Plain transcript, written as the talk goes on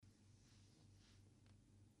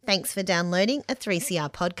Thanks for downloading a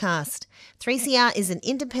 3CR podcast. 3CR is an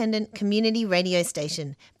independent community radio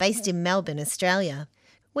station based in Melbourne, Australia.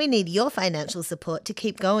 We need your financial support to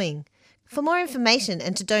keep going. For more information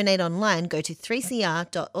and to donate online, go to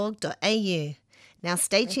 3cr.org.au. Now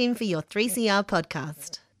stay tuned for your 3CR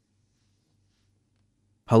podcast.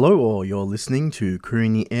 Hello all, you're listening to Crew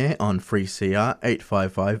in the Air on 3CR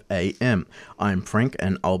 855 AM. I'm Frank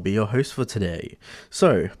and I'll be your host for today.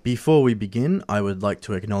 So, before we begin, I would like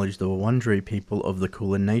to acknowledge the Wurundjeri people of the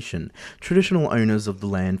Kulin Nation, traditional owners of the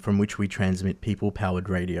land from which we transmit people-powered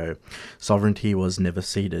radio. Sovereignty was never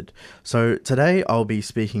ceded. So, today I'll be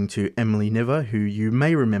speaking to Emily Never, who you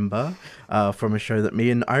may remember from a show that me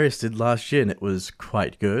and Iris did last year, and it was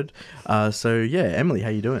quite good. So, Emily, how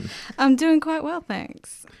you doing? I'm doing quite well,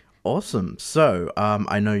 thanks. Awesome. So,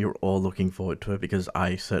 I know you're all looking forward to it because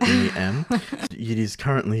I certainly am. It is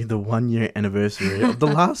currently the 1 year anniversary of the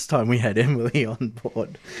last time we had Emily on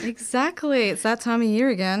board. Exactly. It's that time of year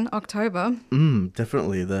again, October.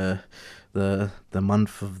 Definitely the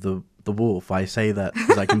month of the wolf. I say that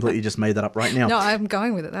because I completely just made that up right now. No, I'm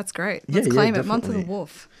going with it. That's great. Let's claim it. Month of the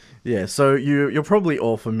wolf. Yeah, so you're probably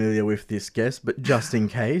all familiar with this guest, but just in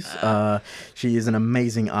case, she is an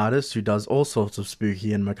amazing artist who does all sorts of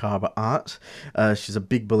spooky and macabre art. She's a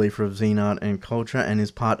big believer of zine art and culture and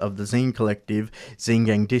is part of the zine collective Zine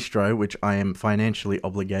Gang Distro, which I am financially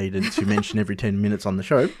obligated to mention every 10 minutes on the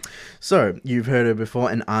show. So, you've heard her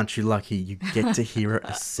before, and aren't you lucky you get to hear her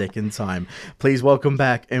a second time. Please welcome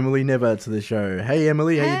back Emily Never to the show. Hey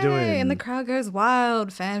Emily, how you doing? And the crowd goes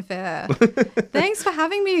wild, fanfare. Thanks for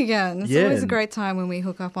having me again. It's always a great time when we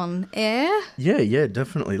hook up on air. Yeah,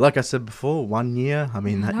 definitely. Like I said before, 1 year. I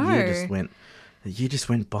mean, that year just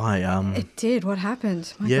went by. It did. What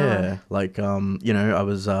happened? My God. Like I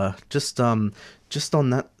was just on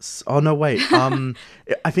that. Oh no, wait.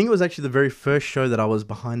 I think it was actually the very first show that I was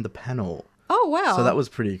behind the panel. Oh, wow. So that was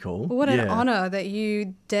pretty cool. What an honour that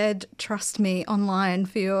you dared trust me online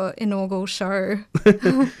for your inaugural show.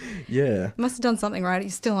 Yeah. Must have done something right. You're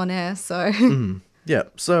still on air, so. Yeah.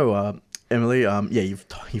 So, Emily,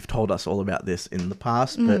 you've told us all about this in the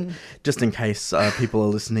past, but just in case people are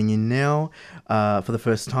listening in now for the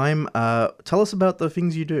first time, tell us about the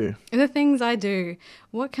things you do. The things I do.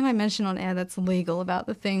 What can I mention on air that's legal about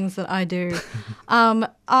the things that I do?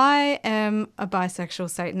 I am a bisexual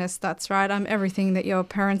Satanist, that's right. I'm everything that your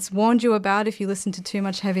parents warned you about if you listened to too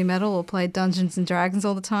much heavy metal or played Dungeons and Dragons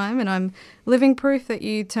all the time, and I'm living proof that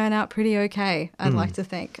you turn out pretty okay, I'd like to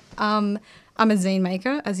think. I'm a zine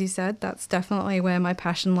maker, as you said. That's definitely where my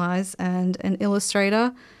passion lies, and an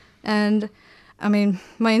illustrator. And, I mean,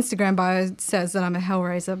 my Instagram bio says that I'm a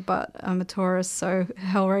Hellraiser, but I'm a Taurus, so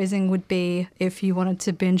Hellraising would be if you wanted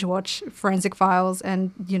to binge watch Forensic Files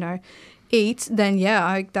and, eat, then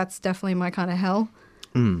that's definitely my kind of hell.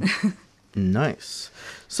 Nice.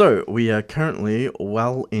 So we are currently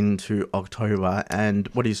well into October, and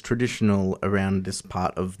what is traditional around this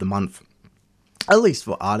part of the month, at least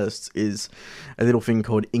for artists, is a little thing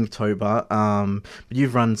called Inktober, but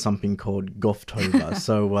you've run something called Gothtober,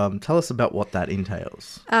 so tell us about what that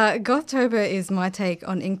entails. Gothtober is my take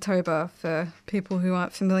on Inktober for people who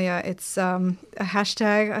aren't familiar. It's a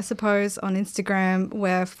hashtag, I suppose, on Instagram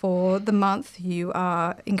where for the month you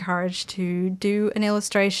are encouraged to do an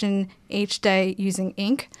illustration each day using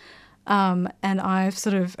ink. And I've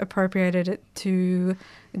sort of appropriated it to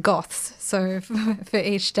goths. So for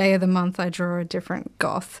each day of the month, I draw a different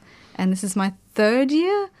goth. And this is my third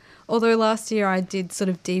year, although last year I did sort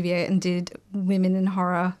of deviate and did women in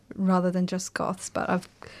horror rather than just goths. But I've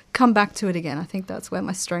come back to it again. I think that's where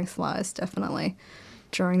my strength lies, definitely.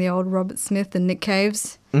 Drawing the old Robert Smith and Nick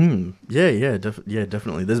Caves.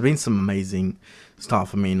 Definitely. There's been some amazing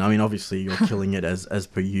stuff. I mean, obviously you're killing it as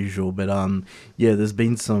per usual, but there's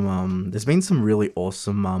been some really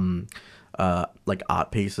awesome like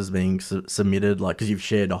art pieces being submitted, like because you've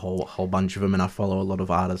shared a whole bunch of them, and I follow a lot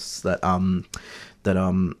of artists that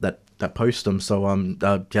post them. So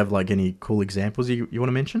do you have like any cool examples you want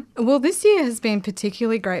to mention? Well, this year has been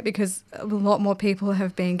particularly great because a lot more people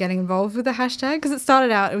have been getting involved with the hashtag, because it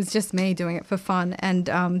started out, it was just me doing it for fun. And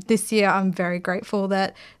this year I'm very grateful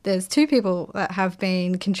that there's two people that have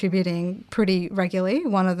been contributing pretty regularly.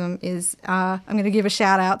 One of them is, I'm going to give a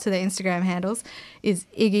shout out to their Instagram handles, is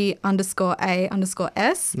Iggy_A_S.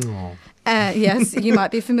 Aww. Yes, you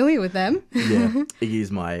might be familiar with them. Yeah, Iggy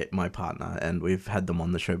is my partner, and we've had them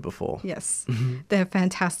on the show before. Yes, they're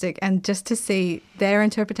fantastic. And just to see their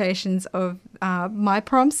interpretations of my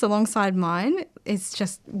prompts alongside mine is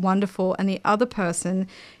just wonderful. And the other person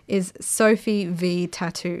is Sophie V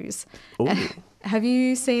Tattoos. Have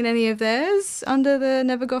you seen any of theirs under the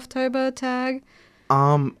Never Gothtober tag?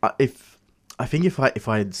 If I think if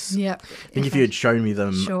I'd Yep. if you had shown me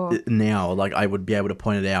them Sure. now, like I would be able to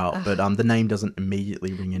point it out. But the name doesn't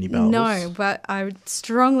immediately ring any bells. No, but I would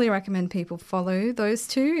strongly recommend people follow those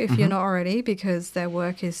two if you're not already, because their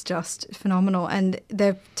work is just phenomenal and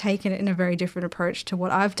they've taken it in a very different approach to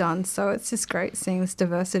what I've done. So it's just great seeing this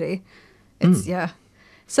diversity. It's,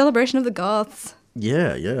 celebration of the goths.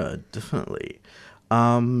 Yeah, definitely.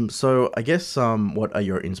 So I guess what are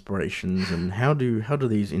your inspirations, and how do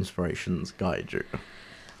these inspirations guide you?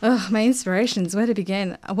 My inspirations, where to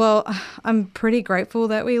begin? Well, I'm pretty grateful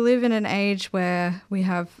that we live in an age where we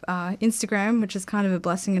have Instagram, which is kind of a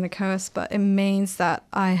blessing and a curse, but it means that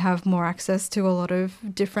I have more access to a lot of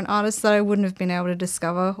different artists that I wouldn't have been able to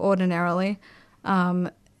discover ordinarily.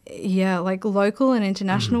 Like local and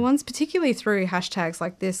international ones, particularly through hashtags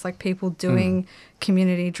like this, like people doing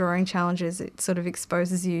community drawing challenges. It sort of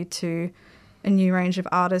exposes you to a new range of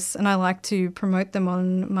artists, and I like to promote them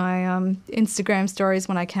on my Instagram stories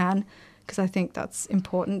when I can, because I think that's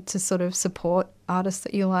important to sort of support artists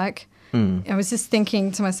that you like. I was just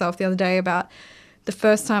thinking to myself the other day about the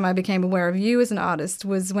first time I became aware of you as an artist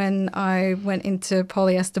was when I went into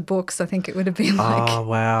Polyester Books. I think it would have been like... Oh,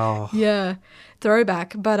 wow. Yeah,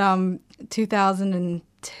 throwback. But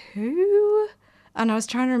 2002? And I was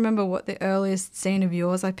trying to remember what the earliest zine of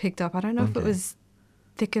yours I picked up. I don't know if it was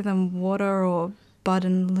Thicker Than Water or Bud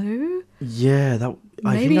and Lou. Yeah, that...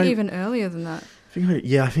 Maybe even earlier than that.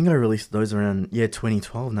 I think I released those around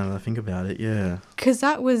 2012. Now that I think about it, yeah. Because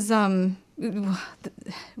that was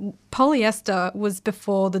polyester was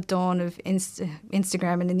before the dawn of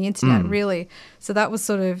Instagram and in the internet, really. So that was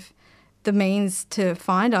sort of the means to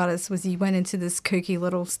find artists. Was you went into this kooky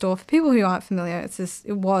little store. For people who aren't familiar,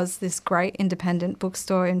 it was this great independent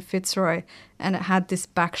bookstore in Fitzroy, and it had this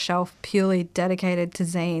back shelf purely dedicated to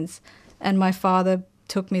zines. And my father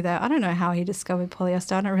took me there. I don't know how he discovered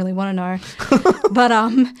polyester. I don't really want to know. But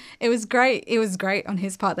it was great. It was great on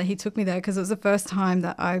his part that he took me there, because it was the first time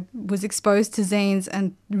that I was exposed to zines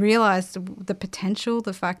and realized the potential,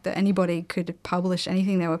 the fact that anybody could publish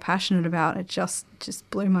anything they were passionate about. It just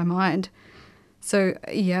blew my mind. So,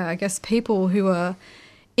 yeah, I guess people who are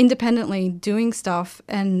independently doing stuff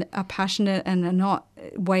and are passionate and are not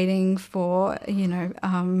waiting for,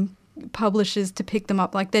 publishers to pick them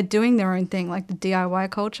up, like they're doing their own thing, like the DIY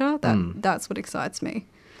culture. That's what excites me.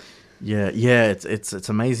 Yeah, it's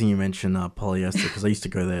amazing you mentioned polyester, because I used to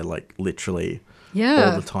go there like literally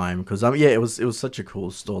all the time, because it was such a cool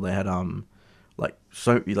store. They had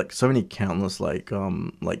so many countless like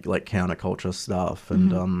counterculture stuff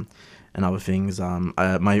and other things.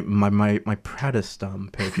 My proudest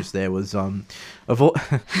purchase there was of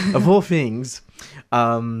all things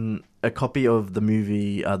a copy of the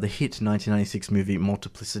movie, the hit 1996 movie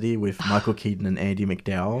Multiplicity with Michael Keaton and Andie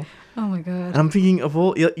MacDowell. Oh my god! And I'm thinking of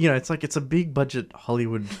all, it's a big budget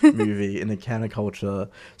Hollywood movie in a counterculture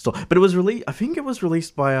store, but I think it was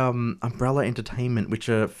released by Umbrella Entertainment, which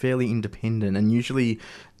are fairly independent and usually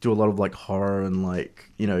do a lot of like horror and like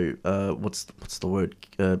what's the word,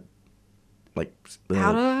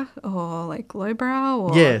 powder or like lowbrow,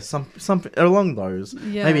 or something along those.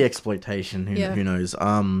 Maybe exploitation. Who knows?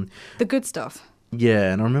 The good stuff.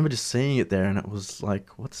 Yeah, and I remember just seeing it there, and it was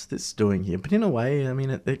like, what's this doing here? But in a way, I mean,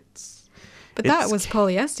 it's. But that was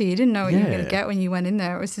polyester. You didn't know what you were going to get when you went in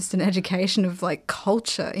there. It was just an education of like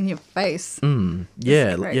culture in your face.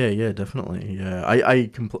 Yeah, definitely. Yeah, I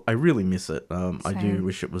really miss it. I do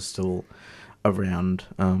wish it was still around.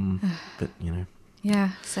 But Yeah,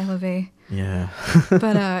 c'est la vie. Yeah.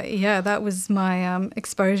 But that was my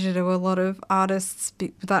exposure to a lot of artists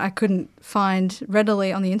that I couldn't find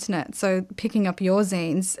readily on the internet. So picking up your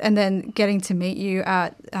zines and then getting to meet you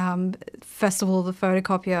at Festival of the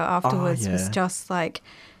Photocopier afterwards was just like,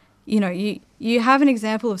 you have an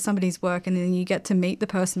example of somebody's work, and then you get to meet the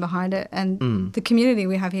person behind it. And the community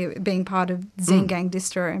we have here, being part of Zine Gang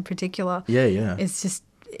Distro in particular,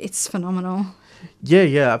 it's phenomenal.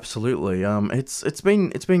 Yeah, absolutely. It's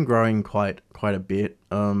been growing quite a bit.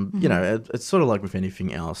 It's sort of like with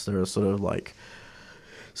anything else. There are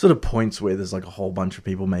sort of points where there's like a whole bunch of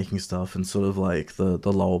people making stuff, and sort of like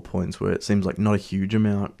the lower points where it seems like not a huge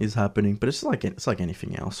amount is happening. But it's like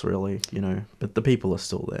anything else, really. But the people are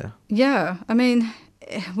still there. Yeah, I mean,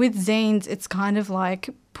 with zines, it's kind of like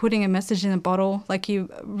putting a message in a bottle. Like you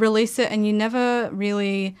release it, and you never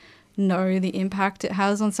really know the impact it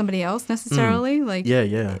has on somebody else necessarily.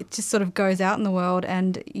 It just sort of goes out in the world,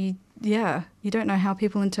 and you don't know how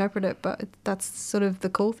people interpret it, but that's sort of the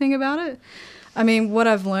cool thing about it. I mean, what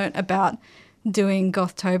I've learnt about doing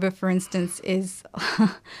Gothtober, for instance, is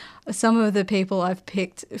some of the people I've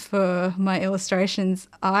picked for my illustrations,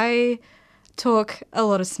 I talk a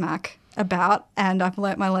lot of smack about, and I've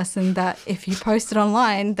learnt my lesson that if you post it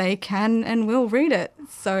online, they can and will read it.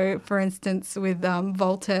 So, for instance, with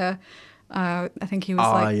Voltaire, I think he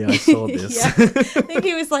was yeah, I saw this. yeah, I think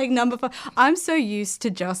he was like number 5. I'm so used to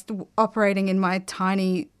just operating in my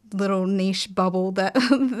tiny little niche bubble that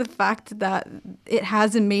the fact that it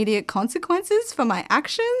has immediate consequences for my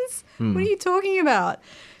actions. What are you talking about?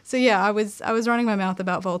 So yeah, I was running my mouth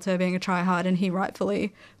about Voltaire being a tryhard, and he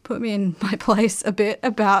rightfully put me in my place a bit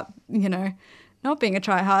about, not being a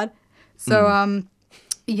tryhard. So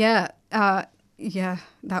yeah,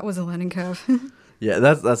 that was a learning curve. Yeah,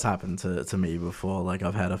 that's happened to me before. Like,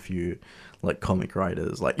 I've had a few like comic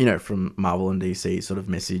writers, like, from Marvel and DC sort of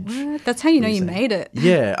message. What? That's how you know you made it.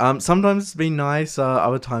 Yeah. Sometimes it's been nice.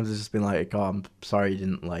 Other times it's just been like, oh, I'm sorry you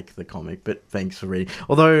didn't like the comic, but thanks for reading.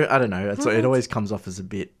 Although, I don't know, it always comes off as a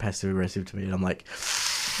bit passive aggressive to me, and I'm like,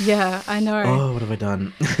 yeah, I know. oh, what have I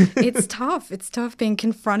done? It's tough. It's tough being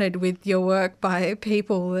confronted with your work by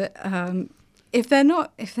people that, if they're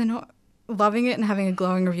not loving it and having a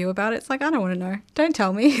glowing review about it, it's like, I don't want to know. Don't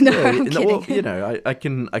tell me. No, I'm kidding. Well, I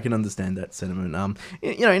can understand that sentiment.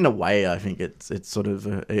 In a way, I think it's sort of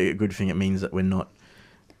a good thing. It means that we're not.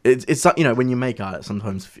 It's when you make art,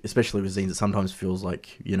 sometimes, especially with zines, it sometimes feels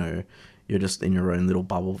like you're just in your own little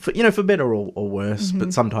bubble, for better or worse.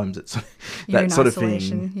 But sometimes it's that sort of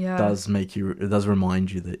thing does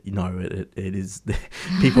remind you that it is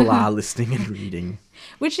people are listening and reading.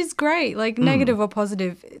 Which is great, like negative or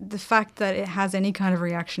positive. The fact that it has any kind of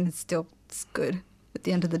reaction is still good at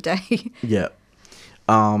the end of the day. Yeah.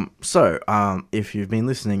 So if you've been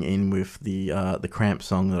listening in with the Cramp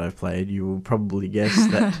song that I've played, you will probably guess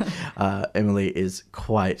that Emily is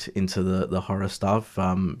quite into the horror stuff,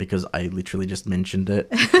 because I literally just mentioned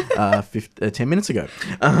it 10 minutes ago.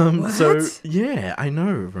 So yeah, I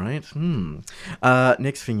know, right?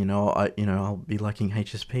 Next thing you know, I'll be liking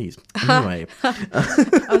HSPs. Anyway,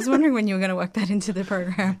 I was wondering when you were going to work that into the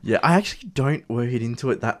program. Yeah, I actually don't work it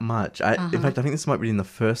into it that much. In fact, I think this might be the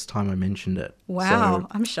first time I mentioned it. Wow. So,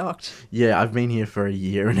 I'm shocked. Yeah, I've been here for a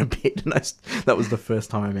year and a bit, and that was the first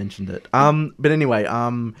time I mentioned it. But anyway,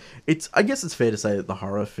 I guess it's fair to say that the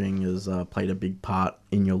horror thing has played a big part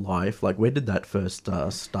in your life. Like, where did that first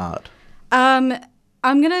start?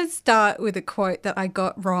 I'm going to start with a quote that I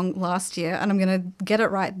got wrong last year, and I'm going to get it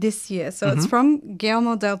right this year. So it's from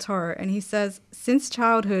Guillermo del Toro, and he says, "Since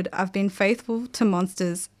childhood, I've been faithful to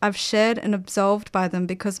monsters. I've shared and absolved by them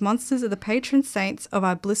because monsters are the patron saints of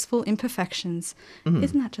our blissful imperfections."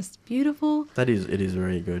 Isn't that just beautiful? It is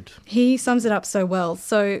very good. He sums it up so well.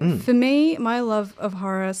 So for me, my love of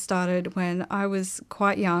horror started when I was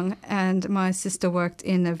quite young, and my sister worked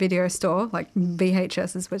in a video store, like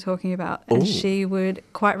VHS as we're talking about, and she would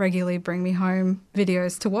quite regularly bring me home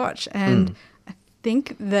videos to watch. And I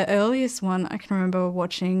think the earliest one I can remember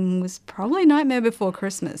watching was probably Nightmare Before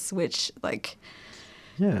Christmas, which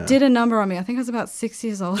did a number on me. I think I was about 6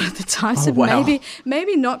 years old at the time, so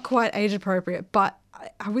maybe not quite age appropriate, but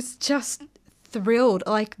I was just thrilled.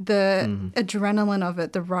 Like the adrenaline of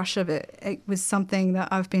it, the rush of it, it was something that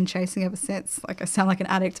I've been chasing ever since. Like, I sound like an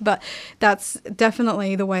addict, but that's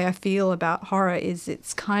definitely the way I feel about horror, is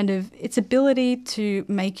its ability to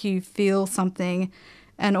make you feel something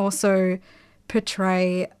and also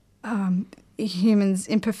portray humans'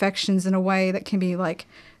 imperfections in a way that can be like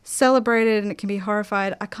celebrated and it can be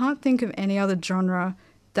horrified. I can't think of any other genre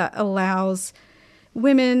that allows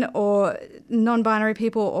women or non-binary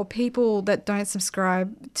people or people that don't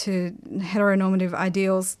subscribe to heteronormative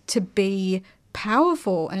ideals to be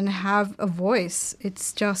powerful and have a voice.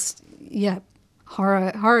 It's just,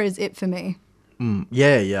 horror is it for me.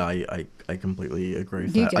 I completely agree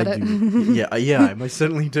with that. You get it. Yeah, I most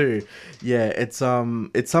certainly do. Yeah, it's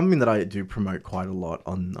something that I do promote quite a lot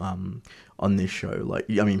on this show. Like,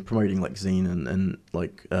 I mean, promoting like zine and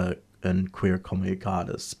like and queer comic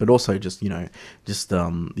artists, but also just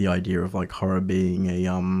the idea of like horror being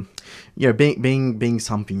a being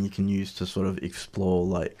something you can use to sort of explore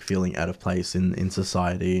like feeling out of place in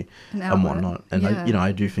society and whatnot. And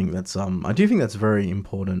I do think that's very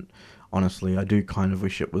important. Honestly, I do kind of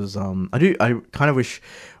wish it was. I kind of wish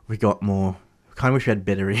we got more. Kind of wish we had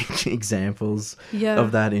better examples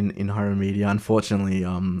of that in horror media. Unfortunately,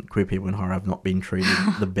 queer people in horror have not been treated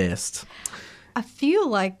the best. I feel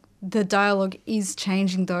like the dialogue is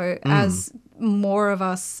changing though, as more of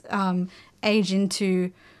us age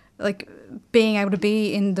into like being able to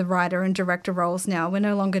be in the writer and director roles now. We're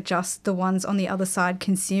no longer just the ones on the other side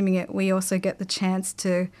consuming it. We also get the chance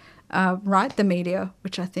to write the media,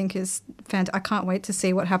 which I think is fantastic. I can't wait to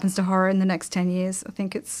see what happens to horror in the next 10 years. I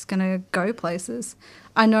think it's going to go places.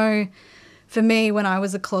 I know for me, when I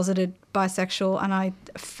was a closeted bisexual and I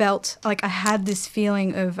felt like I had this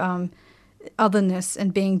feeling of otherness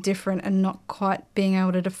and being different and not quite being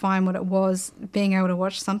able to define what it was, being able to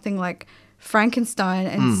watch something like Frankenstein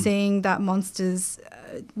and seeing that monster's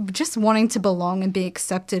just wanting to belong and be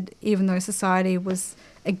accepted even though society was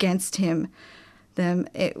against them,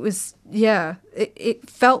 it was, it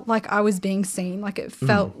felt like I was being seen, like it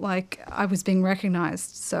felt like I was being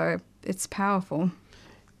recognized. So it's powerful.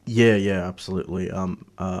 Yeah, absolutely.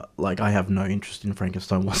 Like I have no interest in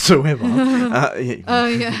Frankenstein whatsoever. Oh,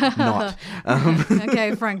 yeah. Not.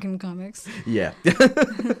 Okay, Franken comics. Yeah.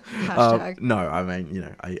 Hashtag. No, I mean, you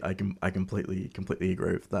know, I completely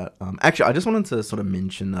agree with that. Actually, I just wanted to sort of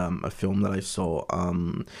mention a film that I saw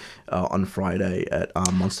on Friday at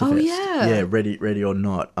Monster Fest. Yeah, Ready or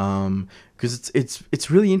Not. Because it's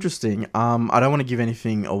really interesting. I don't want to give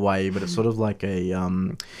anything away, but it's sort of like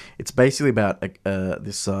it's basically about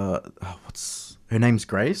this. What's her name's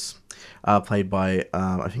Grace, played by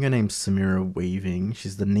I think her name's Samira Weaving.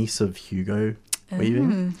 She's the niece of Hugo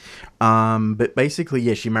Weaving. But basically,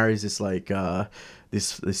 yeah, she marries this like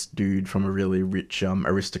this dude from a really rich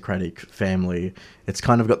aristocratic family. It's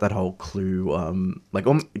kind of got that whole Clue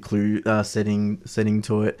setting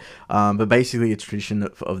to it. But basically, it's tradition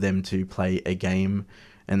of them to play a game,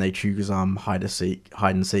 and they choose hide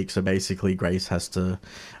and seek. So basically, Grace has to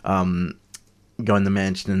go in the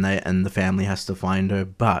mansion, and the family has to find her.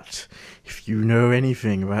 But if you know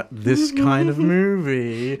anything about this kind of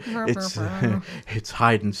movie, it's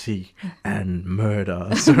hide and seek and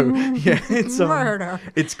murder. So yeah, it's Murder.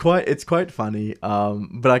 It's quite funny.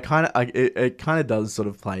 But it kind of does sort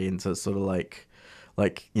of play into sort of like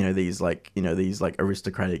these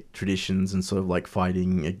aristocratic traditions and sort of like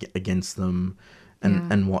fighting against them.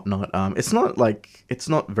 And whatnot. It's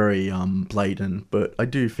not very blatant, but I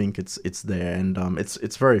do think it's there, and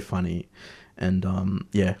it's very funny, and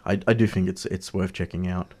I do think it's worth checking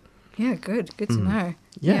out. Yeah, good to know.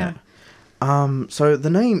 Yeah. So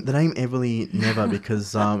the name Everly Never,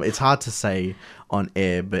 because it's hard to say on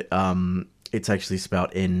air, but it's actually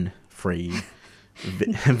spelled N free.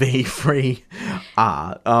 V free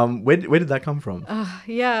R. Where did that come from?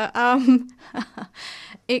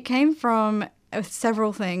 It came from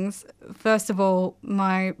several things. First of all,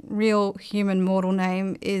 my real human mortal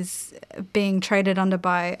name is being traded under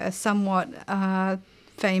by a somewhat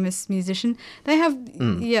famous musician. They have,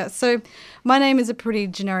 so my name is a pretty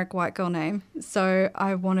generic white girl name. So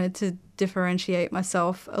I wanted to differentiate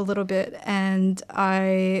myself a little bit, and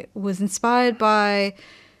I was inspired by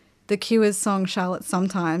The Cure's song Charlotte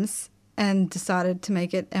Sometimes and decided to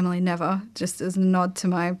make it Emily Never, just as a nod to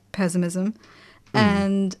my pessimism.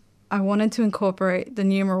 And I wanted to incorporate the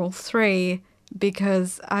numeral 3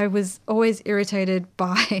 because I was always irritated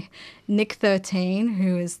by Nick 13,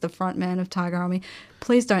 who is the front man of Tiger Army.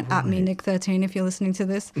 Please don't at me, Nick 13, if you're listening to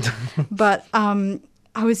this. But I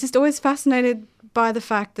was just always fascinated by the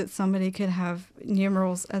fact that somebody could have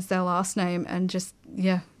numerals as their last name and just,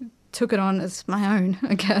 took it on as my own,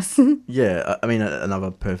 I guess. Yeah, I mean, another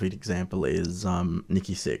perfect example is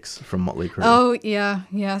Nikki Sixx from Motley Crue. Oh, yeah,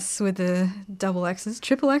 yes, with the double X's,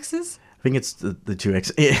 triple X's. I think it's the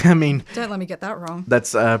 2X. Yeah, I mean... Don't let me get that wrong.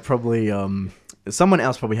 That's probably... someone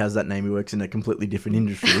else probably has that name who works in a completely different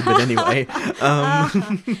industry, but anyway.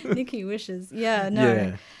 Nikki wishes. Yeah,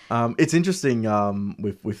 no. Yeah. It's interesting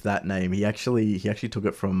with that name. He actually took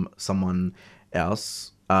it from someone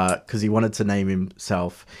else. Because he wanted to name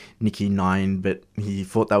himself Nicky 9, but he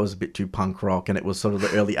thought that was a bit too punk rock, and it was sort of the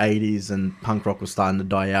early 80s, and punk rock was starting to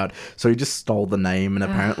die out. So he just stole the name, and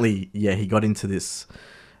apparently, he got into this...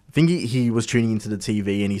 I think he was tuning into the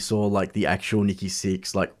TV, and he saw, like, the actual Nikki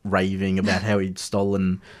Sixx, like, raving about how he'd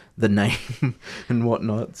stolen the name and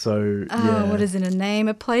whatnot. So, what is in a name?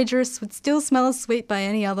 A plagiarist would still smell as sweet by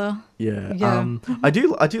any other. Yeah. I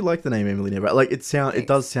do like the name Emily Never. Like, it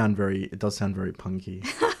does sound very punky,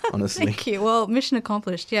 honestly. Thank you. Well, mission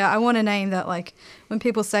accomplished. Yeah, I want a name that, like, when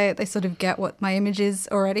people say it, they sort of get what my image is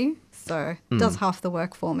already. So it does half the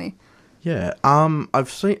work for me. Yeah.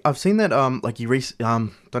 I've seen that like you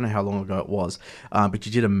don't know how long ago it was, but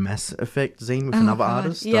you did a Mass Effect zine with another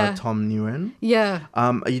artist, Tom Nguyen. Yeah.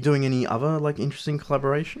 Are you doing any other like interesting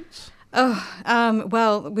collaborations?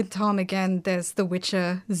 Well, with Tom again, there's the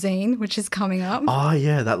Witcher zine, which is coming up. Oh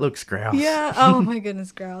yeah, that looks grouse. Yeah. Oh my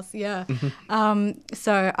goodness, grouse. Yeah.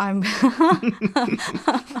 So I'm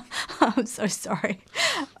I'm so sorry.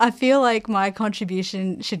 I feel like my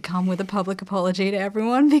contribution should come with a public apology to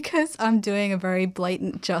everyone because I'm doing a very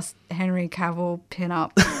blatant just Henry Cavill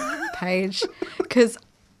pin-up page because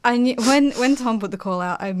I knew when Tom put the call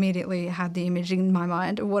out, I immediately had the image in my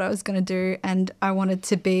mind of what I was going to do, and I wanted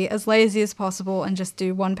to be as lazy as possible and just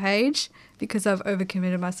do one page because I've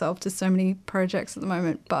overcommitted myself to so many projects at the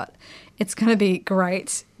moment. But it's going to be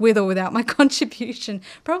great with or without my contribution.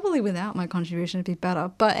 Probably without my contribution it'd be better.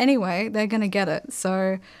 But anyway, they're going to get it.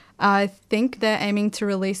 So I think they're aiming to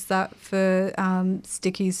release that for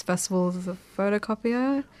Sticky's Festival of the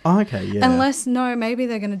Photocopier. Oh, okay, yeah. Unless, no, maybe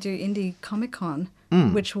they're going to do Indie Comic Con,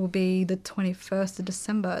 which will be the 21st of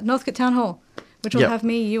December. Northcote Town Hall, which will have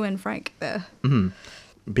me, you, and Frank there.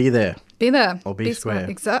 Be there. Be there. Or be square.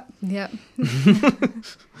 Exact. Yeah.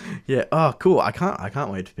 Yeah. Oh, cool. I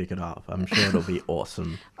can't wait to pick it up. I'm sure it'll be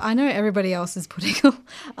awesome. I know everybody else is putting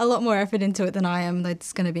a lot more effort into it than I am.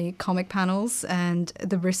 There's going to be comic panels, and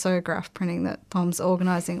the risograph printing that Tom's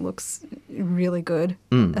organising looks really good,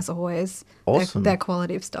 as always. Awesome. Their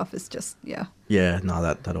quality of stuff is just, yeah. Yeah, no,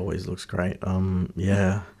 that always looks great.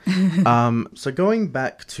 Yeah. So going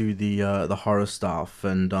back to the horror stuff,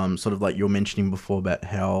 and sort of like you were mentioning before about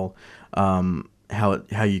how you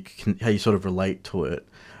sort of relate to it.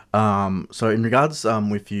 So in regards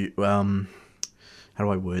with you, how do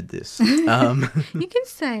I word this? You can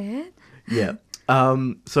say it. Yeah.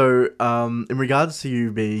 So in regards to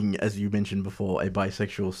you being, as you mentioned before, a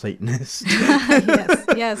bisexual Satanist.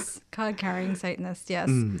 yes, card carrying Satanist. Yes.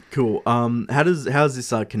 Cool. How's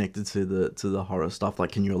this connected to the horror stuff?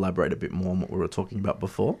 Like, can you elaborate a bit more on what we were talking about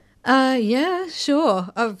before? Yeah, sure.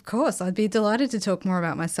 Of course. I'd be delighted to talk more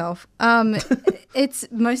about myself. It's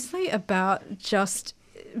mostly about just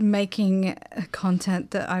making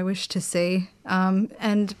content that I wish to see.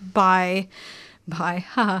 And by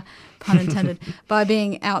pun intended, by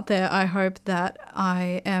being out there, I hope that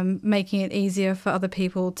I am making it easier for other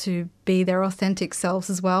people to be their authentic selves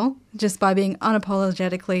as well, just by being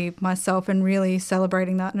unapologetically myself and really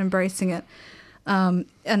celebrating that and embracing it.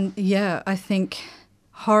 And yeah, I think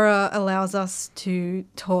horror allows us to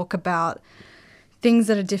talk about things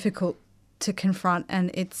that are difficult to confront, and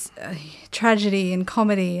it's tragedy and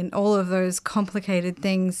comedy and all of those complicated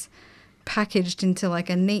things packaged into like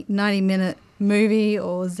a neat 90-minute movie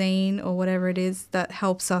or zine or whatever it is that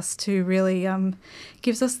helps us to really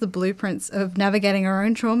gives us the blueprints of navigating our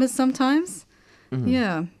own traumas sometimes.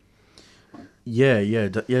 Yeah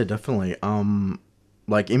Definitely.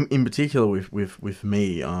 Like in particular with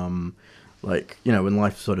me, like, you know, when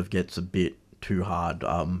life sort of gets a bit too hard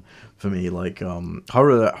for me, like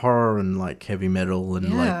horror and like heavy metal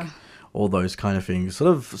and like all those kind of things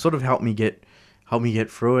sort of help me get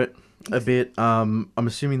through it a bit. I'm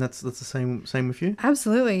assuming that's the same with you.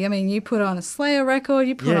 Absolutely. I mean, you put on a Slayer record,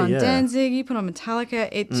 you put on Danzig, you put on Metallica.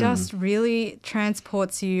 It just really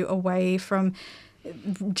transports you away from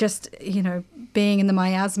just, you know, being in the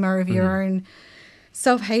miasma of your own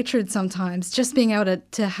self-hatred sometimes. Just being able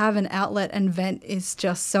to have an outlet and vent is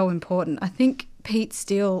just so important. I think Pete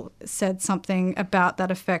Steele said something about that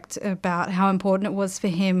effect, about how important it was for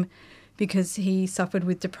him because he suffered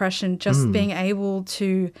with depression. Just being able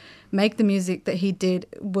to make the music that he did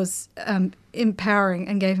was empowering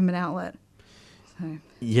and gave him an outlet. So.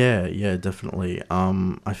 Yeah, definitely.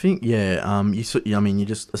 I think, you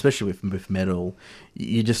just, especially with metal,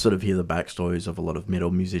 you just sort of hear the backstories of a lot of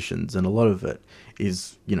metal musicians, and a lot of it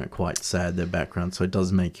is, you know, quite sad, their background. So it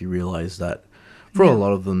does make you realize that for a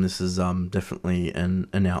lot of them, this is definitely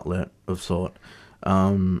an outlet of sort.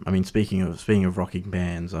 I mean, speaking of rocking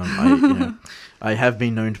bands, I have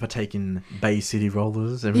been known to partake in Bay City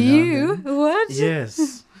Rollers. Every now and then. What?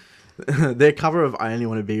 Yes. Their cover of "I Only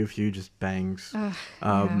Want to Be With You" just bangs.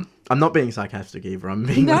 I'm not being sarcastic either. I'm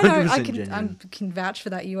being 100% genuine. I can vouch for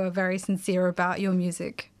that. You are very sincere about your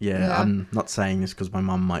music. Yeah. I'm not saying this because my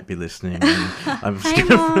mum might be listening.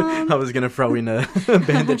 I was gonna throw in a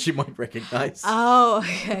band that she might recognize. Oh,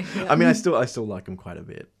 okay. Yeah. I mean, I still like them quite a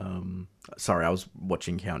bit. Sorry, I was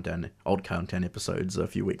watching old Countdown episodes a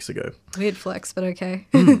few weeks ago. Weird flex, but okay.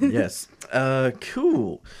 Yes.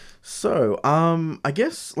 Cool. So, I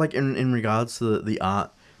guess, like, in regards to the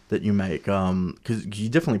art that you make, because you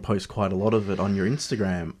definitely post quite a lot of it on your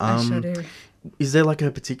Instagram. I sure do. Is there, like,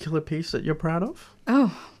 a particular piece that you're proud of?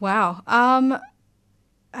 Oh, wow. I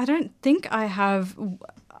don't think I have.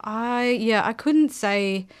 I couldn't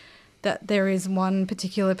say that there is one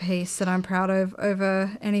particular piece that I'm proud of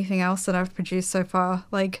over anything else that I've produced so far.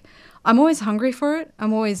 Like, I'm always hungry for it.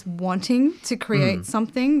 I'm always wanting to create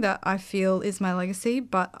something that I feel is my legacy,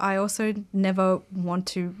 but I also never want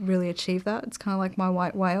to really achieve that. It's kind of like my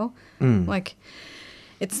white whale. Like,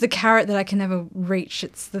 it's the carrot that I can never reach.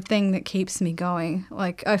 It's the thing that keeps me going.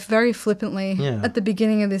 Like, I very flippantly, at the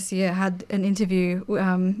beginning of this year, had an interview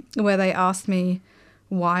where they asked me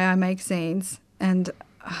why I make zines, and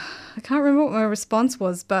I can't remember what my response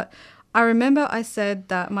was, but I remember I said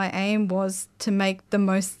that my aim was to make the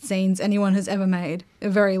most zines anyone has ever made, a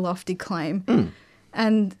very lofty claim.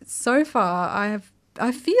 And so far,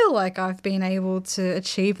 I feel like I've been able to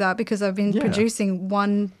achieve that because I've been producing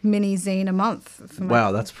one mini zine a month. For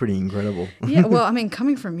Wow, that's pretty incredible. Yeah, well, I mean,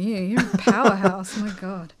 coming from you, you're a powerhouse. Oh my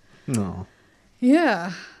God. No.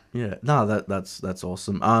 Yeah. Yeah, no, that's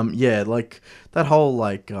awesome. Yeah, like that whole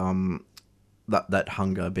like that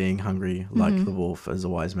hunger, being hungry like the wolf, as a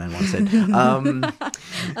wise man once said.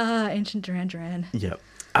 Ancient Duran Duran. Yeah.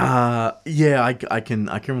 Yeah, I can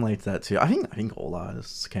relate to that too. I think all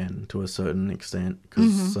artists can to a certain extent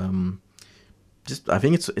because just I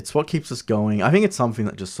think it's what keeps us going. I think it's something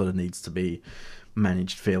that just sort of needs to be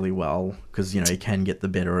managed fairly well because it can get the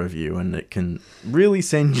better of you and it can really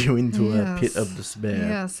send you into a pit of despair.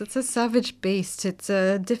 Yes, it's a savage beast. It's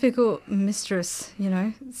a difficult mistress.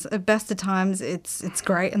 It's, at best of times it's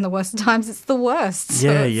great, and the worst of times it's the worst.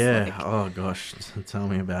 So yeah. Oh gosh, tell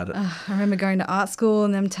me about it. I remember going to art school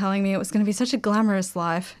and them telling me it was going to be such a glamorous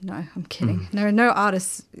life. No, I'm kidding. No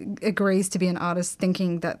artist agrees to be an artist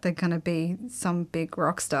thinking that they're going to be some big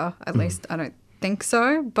rock star. At least I don't think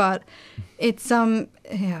so, but it's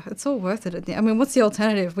it's all worth it. I mean, what's the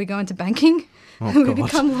alternative? We go into banking, we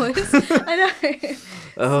become lawyers. I know.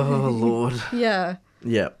 Oh Lord. Yeah.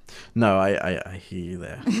 No, I hear you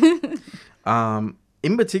there.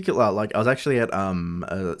 In particular, like I was actually at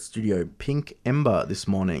Studio Pink Ember this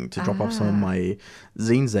morning to drop off some of my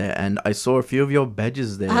zines there, and I saw a few of your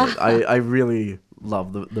badges there. I really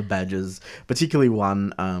love the badges, particularly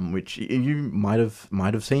one which you might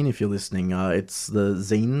have seen if you're listening. It's the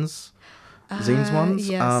zines ones.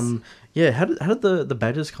 Yes. Yeah. How did the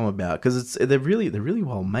badges come about? Because they're really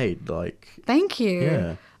well made. Like. Thank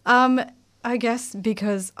you. Yeah. I guess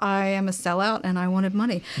because I am a sellout and I wanted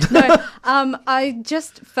money. No. I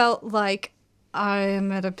just felt like I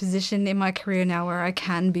am at a position in my career now where I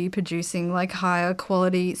can be producing like higher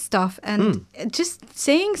quality stuff, and just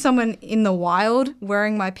seeing someone in the wild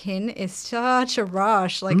wearing my pin is such a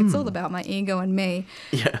rush. Like it's all about my ego and me.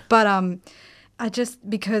 Yeah. But I just,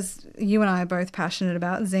 because you and I are both passionate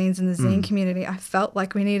about zines and the zine community, I felt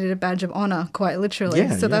like we needed a badge of honor, quite literally.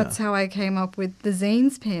 Yeah, so that's how I came up with the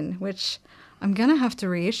zines pin, which I'm going to have to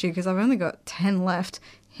reissue because I've only got 10 left.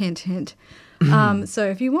 Hint, hint. So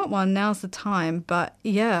if you want one, now's the time. But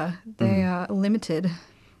yeah, they are limited.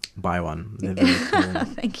 Buy one. They're very cool.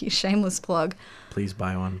 Thank you. Shameless plug. Please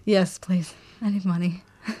buy one. Yes, please. I need money.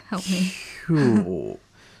 Help me. Cool.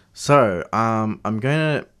 So, I'm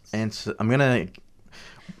gonna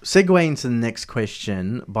segue into the next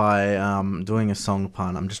question by doing a song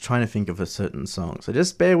pun. I'm just trying to think of a certain song, so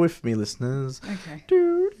just bear with me, listeners. Okay.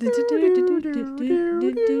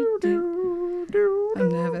 I'm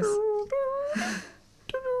nervous.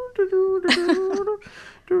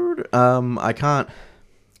 I can't.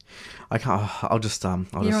 I'll just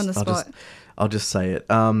You're on the spot. I'll just say it.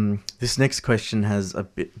 This next question has a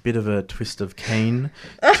bit of a twist of Cain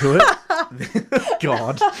to it.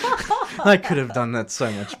 God, I could have done that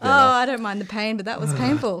so much better. Oh, I don't mind the pain, but that was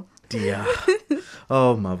painful. Dear.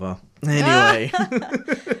 Oh, mother. Anyway,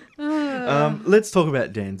 let's talk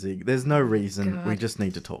about Danzig. There's no reason. God. We just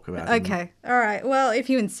need to talk about him. Okay. All right. Well, if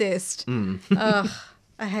you insist. Ugh,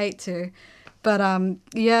 I hate to. But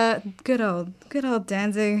yeah, good old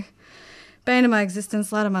Danzig. Bane of my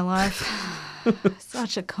existence, light of my life.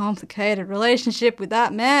 Such a complicated relationship with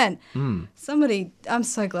that man. I'm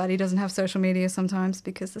so glad he doesn't have social media sometimes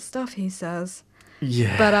because the stuff he says.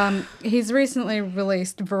 Yeah. But he's recently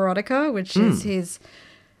released Verotica, which is his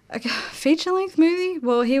feature-length movie.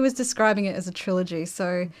 Well, he was describing it as a trilogy,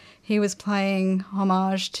 so he was playing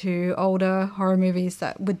homage to older horror movies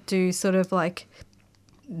that would do sort of like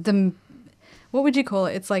what would you call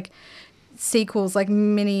it? It's like sequels, like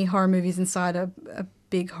mini horror movies inside a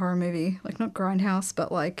big horror movie, like not Grindhouse,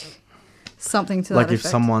 but like something to that effect. If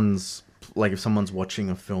someone's watching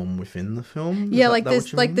a film within the film. Yeah,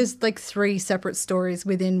 there's like three separate stories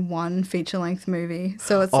within one feature length movie.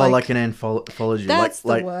 So it's like an anthology, that's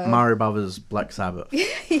like the word. Mario Brothers Black Sabbath.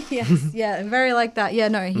 Yes, yeah, very like that. Yeah,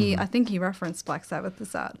 no, I think he referenced Black Sabbath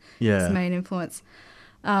as that. Yeah, his main influence.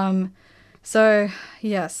 So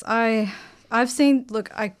yes, I've seen.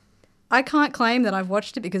 Look, I can't claim that I've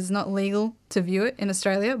watched it because it's not legal to view it in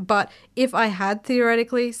Australia. But if I had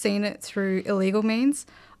theoretically seen it through illegal means,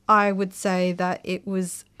 I would say that it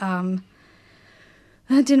was it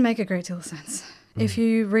didn't make a great deal of sense. If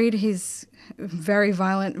you read his very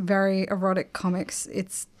violent, very erotic comics,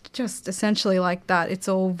 it's just essentially like that. It's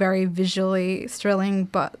all very visually thrilling,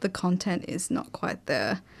 but the content is not quite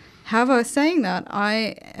there. However, saying that,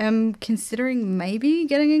 I am considering maybe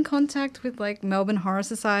getting in contact with like Melbourne Horror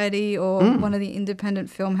Society or one of the independent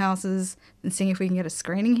film houses and seeing if we can get a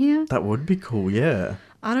screening here. That would be cool, yeah.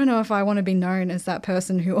 I don't know if I want to be known as that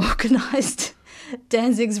person who organised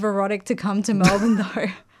Danzig's Verotic to come to Melbourne, though.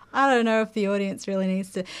 I don't know if the audience really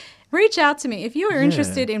needs to. Reach out to me. If you are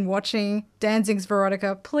interested in watching Danzig's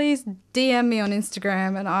Verotica, please DM me on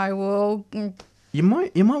Instagram and I will... You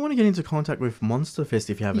might want to get into contact with Monster Fest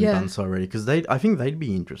if you haven't done so already, because I think they'd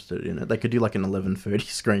be interested in it. They could do like an 11:30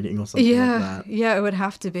 screening or something like that. Yeah, it would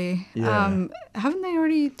have to be. Yeah. Haven't they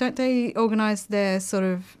already... Don't they organise their sort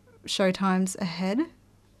of show times ahead?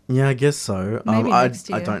 Yeah, I guess so. Maybe next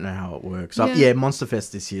year. I don't know how it works. Yeah. Monster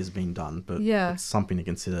Fest this year's been done, but it's something to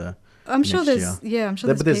consider. I'm sure next there's year. I'm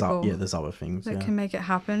sure there's people there's other things that can make it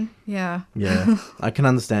happen. Yeah. Yeah. I can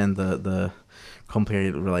understand the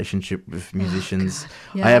complicated relationship with musicians.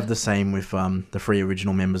 Yeah. I have the same with the 3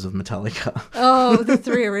 original members of Metallica. Oh, the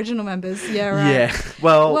 3 original members. Yeah, right. Yeah.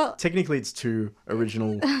 Well, technically it's 2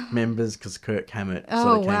 original members because Kirk Hammett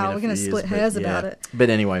sort of came in we're going to split hairs about it. But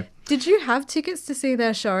anyway. Did you have tickets to see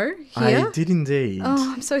their show here? I did indeed.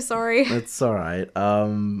 Oh, I'm so sorry. That's all right.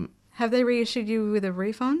 Have they reissued you with a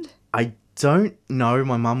refund? I don't know.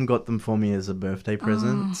 My mum got them for me as a birthday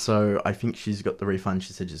present, so I think she's got the refund.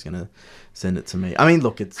 She said she's going to send it to me. I mean,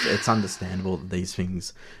 look, it's understandable that these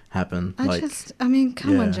things happen. Come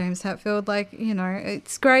on, James Hetfield. Like, you know,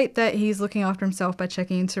 it's great that he's looking after himself by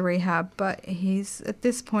checking into rehab, but he's at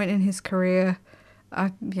this point in his career,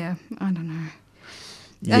 I don't know.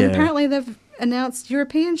 Yeah. And apparently they've announced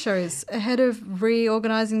European shows ahead of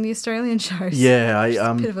reorganising the Australian shows. Yeah, I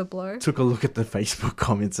a bit of a blow. Took a look at the Facebook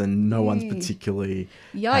comments and no one's particularly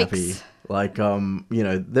happy. Like, you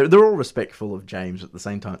know, they're all respectful of James. At the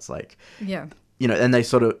same time, it's like, yeah, you know, and they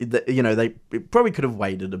sort of, you know, they probably could have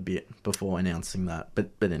waited a bit before announcing that.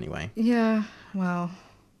 But anyway. Yeah. Well.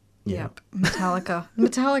 Yeah. Yep.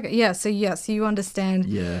 Metallica. Yeah. So yes, you understand.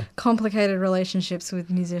 Yeah. Complicated relationships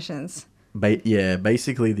with musicians.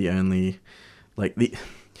 Basically the only, the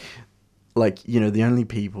only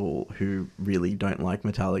people who really don't like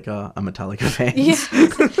Metallica are Metallica fans. Yeah,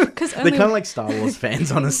 because they're kind of like Star Wars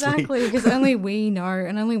fans, honestly. Exactly, because only we know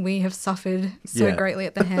and only we have suffered so greatly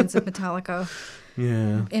at the hands of Metallica.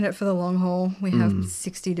 Yeah. In it for the long haul. We have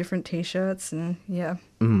 60 different T-shirts and yeah.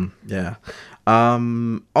 Yeah.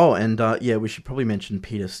 We should probably mention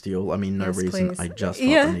Peter Steele. I mean, no reason. Please. I just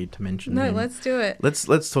felt the need to mention him. No, let's do it. Let's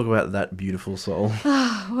talk about that beautiful soul.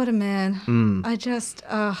 What a man. I just...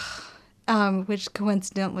 which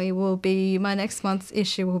coincidentally will be my next month's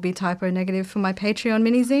issue will be typo negative for my Patreon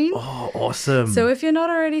mini zine. Oh, awesome. So if you're not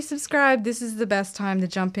already subscribed, this is the best time to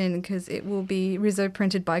jump in because it will be Rizzo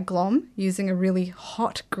printed by Glom using a really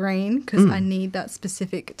hot green because I need that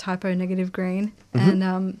specific typo negative green. And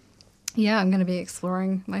I'm going to be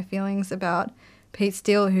exploring my feelings about Pete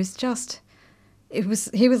Steele, who's just,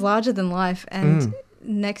 he was larger than life and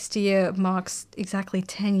next year marks exactly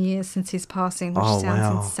 10 years since his passing, which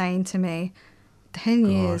sounds insane to me. 10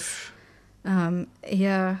 years.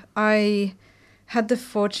 I had the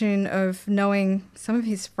fortune of knowing some of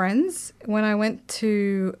his friends when I went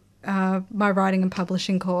to my writing and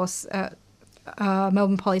publishing course at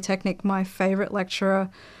Melbourne Polytechnic. My favourite lecturer,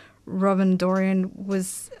 Robin Dorian,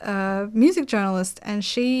 was a music journalist and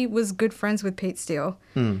she was good friends with Pete Steele.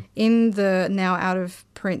 In the now out of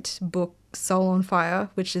print book Soul on Fire,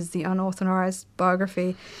 which is the unauthorized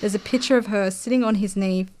biography, there's a picture of her sitting on his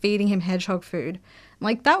knee feeding him hedgehog food.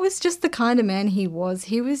 Like, that was just the kind of man he was.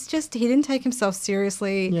 He didn't take himself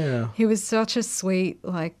seriously. Yeah. He was such a sweet,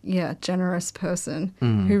 generous person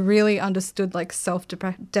who really understood,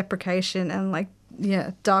 self-deprecation and,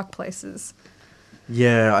 dark places.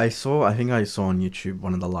 Yeah, I think I saw on YouTube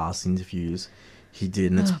one of the last interviews he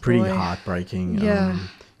did, and it's pretty heartbreaking. Yeah.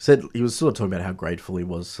 Said he was sort of talking about how grateful he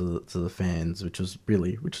was to the fans, which is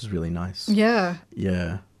really nice. Yeah.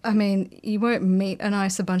 Yeah. I mean, you won't meet a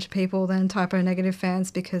nicer bunch of people than typo negative fans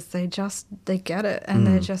because they get it and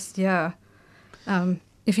they're just, if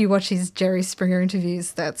you watch his Jerry Springer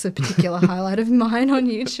interviews, that's a particular highlight of mine on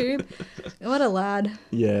YouTube. What a lad.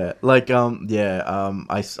 Yeah.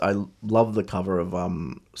 I love the cover of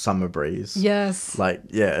Summer Breeze. Yes.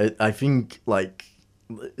 I think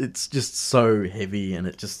it's just so heavy and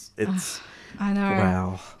it's I know.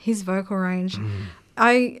 Wow. His vocal range.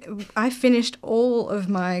 I finished all of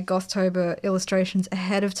my Gothtober illustrations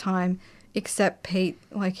ahead of time except Pete.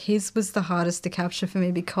 His was the hardest to capture for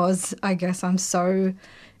me because I guess I'm so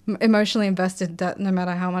emotionally invested that no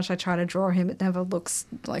matter how much I try to draw him, it never looks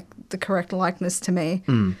like the correct likeness to me.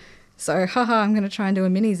 So, I'm going to try and do a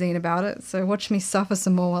mini zine about it. So watch me suffer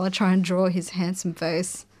some more while I try and draw his handsome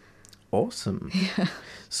face. Awesome. Yeah.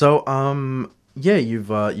 So, yeah, you've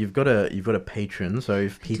got a Patreon. So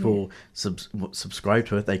if people subscribe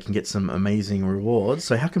to it, they can get some amazing rewards.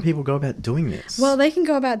 So how can people go about doing this? Well, they can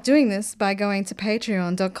go about doing this by going to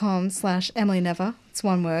patreon.com/EmilyNever. It's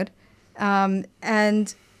one word.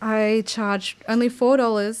 And I charge only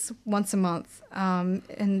 $4 once a month.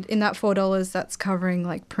 And in that $4, that's covering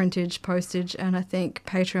like printage, postage, and I think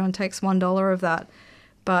Patreon takes $1 of that.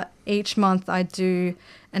 But each month I do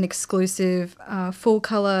an exclusive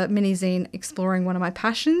full-colour mini-zine exploring one of my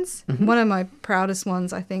passions. Mm-hmm. One of my proudest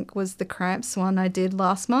ones, I think, was the Cramps one I did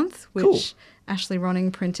last month, which Ashley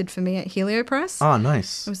Ronning printed for me at Helio Press. Oh,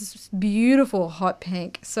 nice. It was this beautiful hot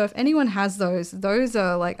pink. So if anyone has those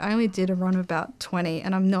are like, I only did a run of about 20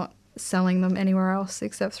 and I'm not selling them anywhere else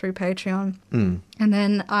except through Patreon. And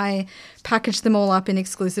then I package them all up in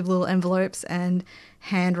exclusive little envelopes and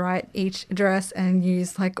handwrite each address and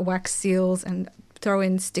use like wax seals and throw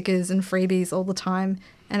in stickers and freebies all the time.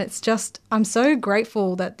 And it's just, I'm so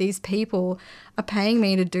grateful that these people are paying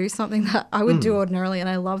me to do something that I would do ordinarily and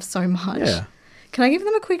I love so much. Yeah. Can I give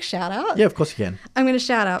them a quick shout out? Yeah, of course you can. I'm going to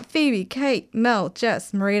shout out Phoebe, Kate, Mel,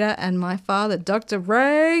 Jess, Marita, and my father, Dr.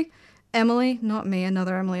 Ray. Emily, not me,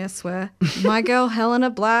 another Emily, I swear. My girl, Helena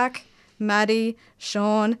Black, Maddie,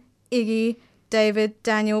 Sean, Iggy, David,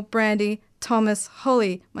 Daniel, Brandy, Thomas,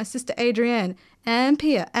 Holly, my sister Adrienne, and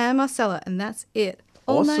Pia, and Marcella, and that's it.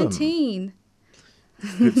 All Awesome. 19.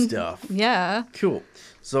 Good stuff. Yeah. Cool.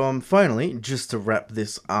 So finally, just to wrap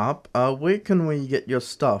this up, where can we get your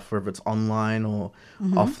stuff, whether it's online or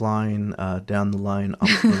offline, down the line, up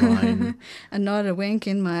the line? A nod, a wink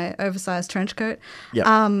in my oversized trench coat.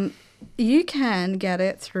 Yeah. You can get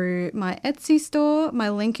it through my Etsy store. My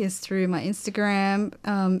link is through my Instagram,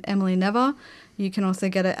 Emily Never. You can also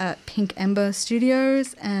get it at Pink Ember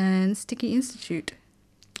Studios and Sticky Institute.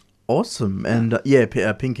 Awesome. And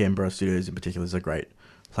Pink Ember Studios in particular is a great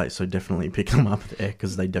place. So definitely pick them up there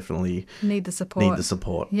because they definitely need the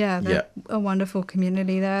support. Yeah, they're a wonderful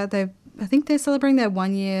community there. I think they're celebrating their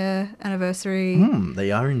 1 year anniversary.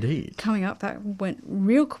 They are indeed. Coming up, that went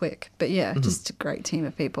real quick. But yeah, just a great team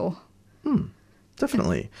of people.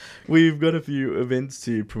 Definitely. We've got a few events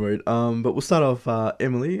to promote, but we'll start off.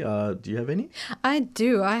 Emily, do you have any? I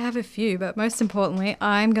do. I have a few, but most importantly,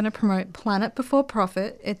 I'm going to promote Planet Before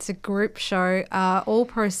Profit. It's a group show. All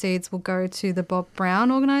proceeds will go to the Bob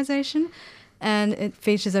Brown organisation, and it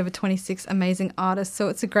features over 26 amazing artists. So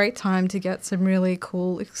it's a great time to get some really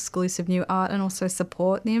cool, exclusive new art and also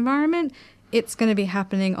support the environment. It's going to be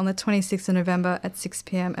happening on the 26th of November at 6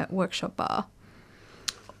 p.m. at Workshop Bar.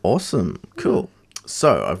 Awesome. Cool.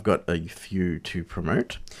 So I've got a few to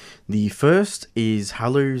promote. The first is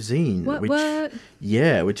Hello Zine,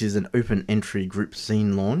 which is an open entry group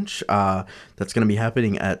zine launch that's going to be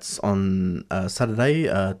happening on Saturday,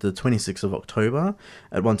 the 26th of October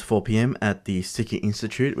at 1 to 4 p.m. at the Sticky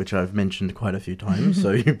Institute, which I've mentioned quite a few times,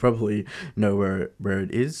 so you probably know where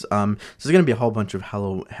it is. So there's going to be a whole bunch of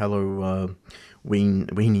Hello Weenie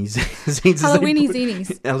zines. Halloweeny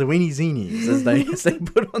zinies. Halloweeny zinies, as they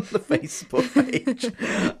put on the Facebook page.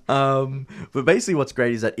 But basically what's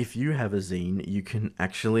great is that if you have a zine, you can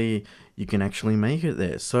actually make it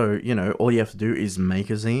there. So, all you have to do is make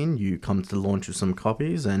a zine. You come to the launch with some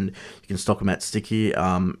copies and you can stock them at Sticky.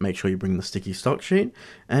 Make sure you bring the Sticky stock sheet.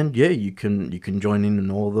 And yeah, you can join in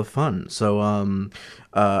all the fun. So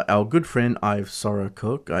our good friend Ive Sora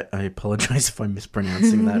Cook, I apologize if I'm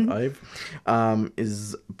mispronouncing that, Ive,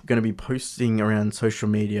 is going to be posting around social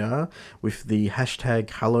media with the hashtag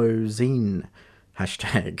HelloZine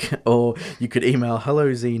hashtag, or you could email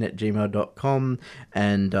hellozine@gmail.com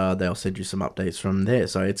and they'll send you some updates from there.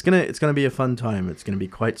 So it's gonna be a fun time. It's gonna be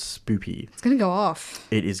quite spoopy. It's gonna go off.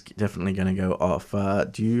 It is definitely gonna go off.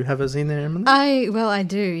 Do you have a zine there, Emily? I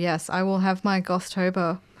do, yes. I will have my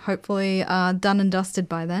Gothtober hopefully done and dusted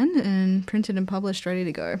by then and printed and published, ready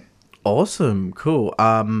to go. Awesome, cool.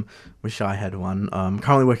 Wish I had one.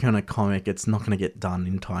 Currently working on a comic. It's not going to get done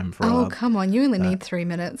in time for. Oh, come on! You only need 3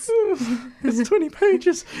 minutes. It's 20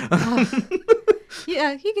 pages.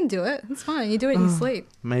 Yeah, you can do it. It's fine. You do it in your sleep.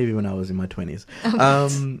 Maybe when I was in my 20s.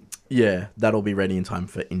 Yeah, that'll be ready in time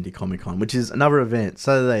for Indie Comic Con, which is another event.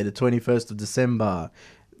 Saturday, the 21st of December,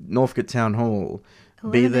 Northcote Town Hall.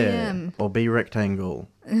 Be there or be rectangle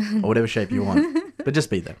or whatever shape you want, but just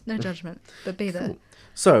be there. No judgment, but be there. Cool.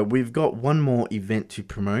 So we've got one more event to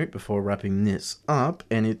promote before wrapping this up,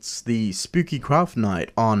 and it's the Spooky Craft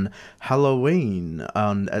Night on Halloween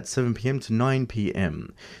at 7 p.m. to 9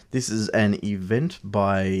 p.m. This is an event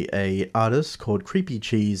by a artist called Creepy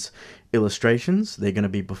Cheese Illustrations. They're going to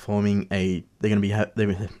be doing a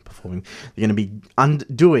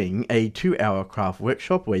 2-hour craft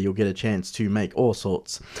workshop where you'll get a chance to make all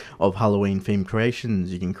sorts of Halloween themed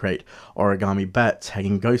creations. You can create origami bats,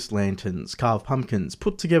 hanging ghost lanterns, carve pumpkins,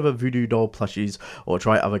 put together voodoo doll plushies, or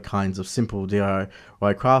try other kinds of simple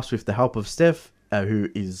DIY crafts with the help of Steph, who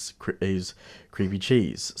is Creepy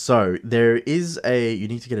Cheese. So you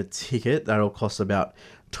need to get a ticket. That'll cost about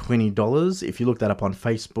 $20. If you look that up on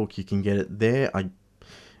Facebook, you can get it there. I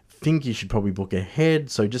think you should probably book ahead,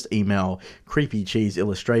 so just email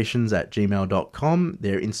creepycheeseillustrations@gmail.com.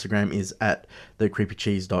 Their Instagram is at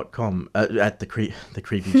thecreepycheese.com, at the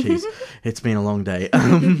creepy cheese. It's been a long day.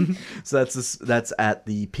 So that's at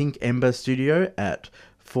the Pink Ember Studio at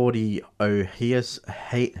 40 O'Hare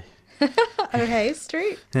Street.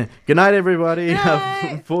 Good night, everybody. Good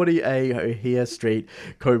night. 40A O'Hare Street,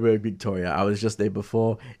 Coburg, Victoria. I was just there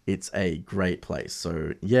before. It's a great place.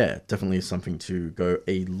 So, yeah, definitely something to go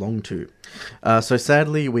along to. So,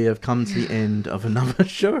 sadly, we have come to the end of another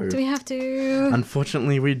show. Do we have to?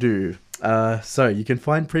 Unfortunately, we do. So you can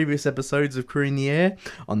find previous episodes of Crew in the Air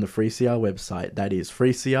on the 3CR website. That is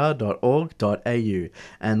 3cr.org.au.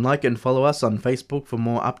 And like and follow us on Facebook for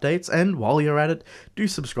more updates. And while you're at it, do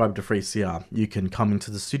subscribe to 3CR. You can come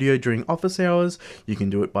into the studio during office hours. You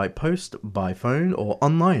can do it by post, by phone, or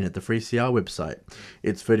online at the 3CR website.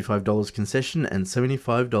 It's $35 concession and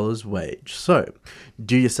 $75 wage. So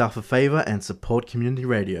do yourself a favour and support community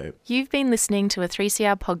radio. You've been listening to a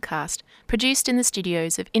 3CR podcast produced in the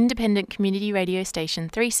studios of independent community radio station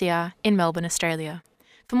 3CR in Melbourne, Australia.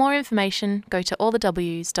 For more information, go to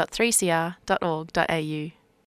allthews.3cr.org.au.